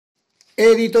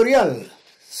Editorial,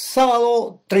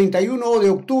 sábado 31 de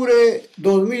octubre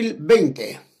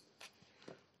 2020.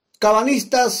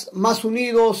 Cabanistas Más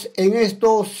Unidos en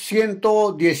estos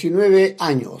 119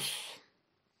 años.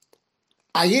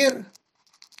 Ayer,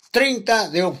 30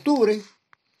 de octubre,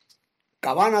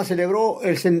 Cabana celebró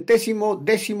el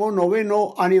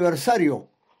 119º aniversario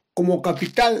como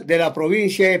capital de la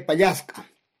provincia de Pallasca.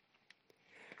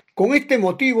 Con este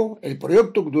motivo, el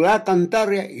proyecto cultural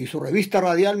Cantabria y su revista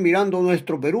radial Mirando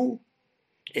Nuestro Perú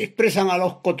expresan a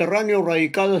los coterráneos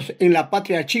radicados en la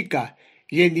patria chica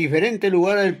y en diferentes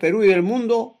lugares del Perú y del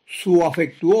mundo su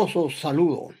afectuoso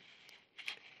saludo.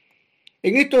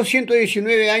 En estos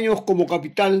 119 años como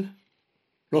capital,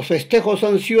 los festejos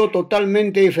han sido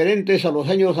totalmente diferentes a los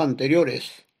años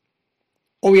anteriores.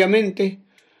 Obviamente,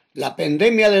 la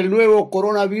pandemia del nuevo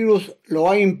coronavirus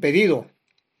lo ha impedido.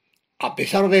 A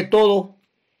pesar de todo,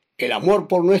 el amor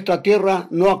por nuestra tierra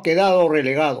no ha quedado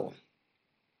relegado.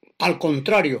 Al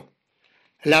contrario,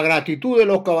 la gratitud de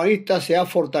los cabanistas se ha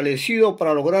fortalecido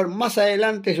para lograr más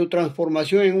adelante su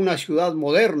transformación en una ciudad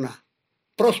moderna,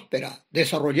 próspera,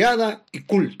 desarrollada y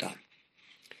culta.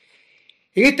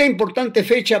 En esta importante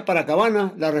fecha para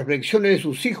Cabana, las reflexiones de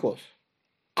sus hijos,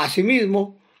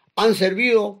 asimismo, han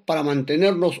servido para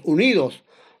mantenernos unidos,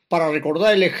 para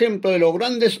recordar el ejemplo de los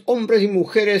grandes hombres y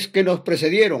mujeres que nos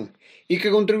precedieron y que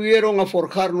contribuyeron a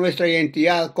forjar nuestra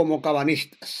identidad como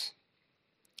cabanistas.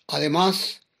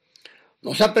 Además,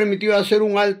 nos ha permitido hacer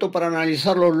un alto para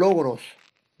analizar los logros,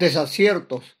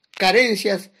 desaciertos,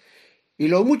 carencias y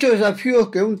los muchos desafíos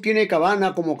que aún tiene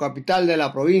Cabana como capital de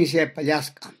la provincia de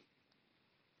Pallasca.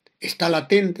 Está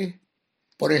latente,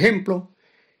 por ejemplo,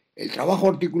 el trabajo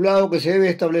articulado que se debe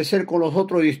establecer con los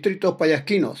otros distritos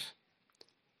pallasquinos,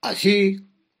 así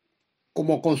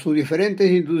como con sus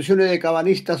diferentes instituciones de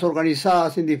cabanistas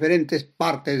organizadas en diferentes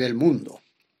partes del mundo.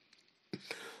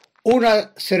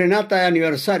 Una serenata de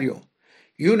aniversario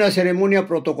y una ceremonia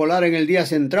protocolar en el día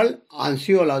central han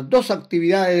sido las dos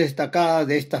actividades destacadas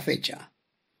de esta fecha.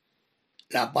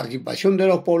 La participación de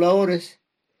los pobladores,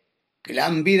 que le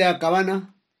dan vida a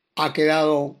Cabana, ha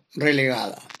quedado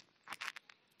relegada.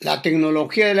 La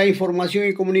tecnología de la información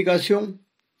y comunicación,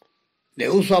 de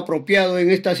uso apropiado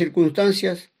en estas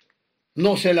circunstancias,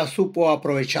 no se la supo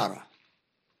aprovechar.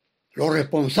 Los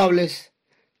responsables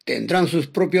tendrán sus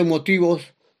propios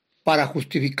motivos para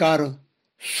justificar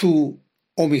su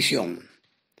omisión.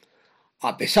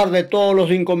 A pesar de todos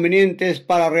los inconvenientes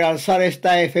para realzar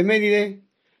esta efeméride,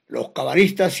 los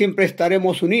cabanistas siempre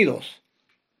estaremos unidos,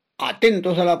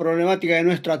 atentos a la problemática de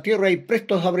nuestra tierra y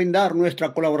prestos a brindar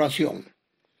nuestra colaboración.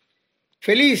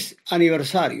 ¡Feliz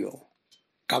aniversario!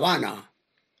 Cabana,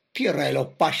 tierra de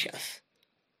los payas,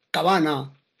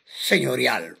 Cabana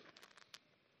señorial.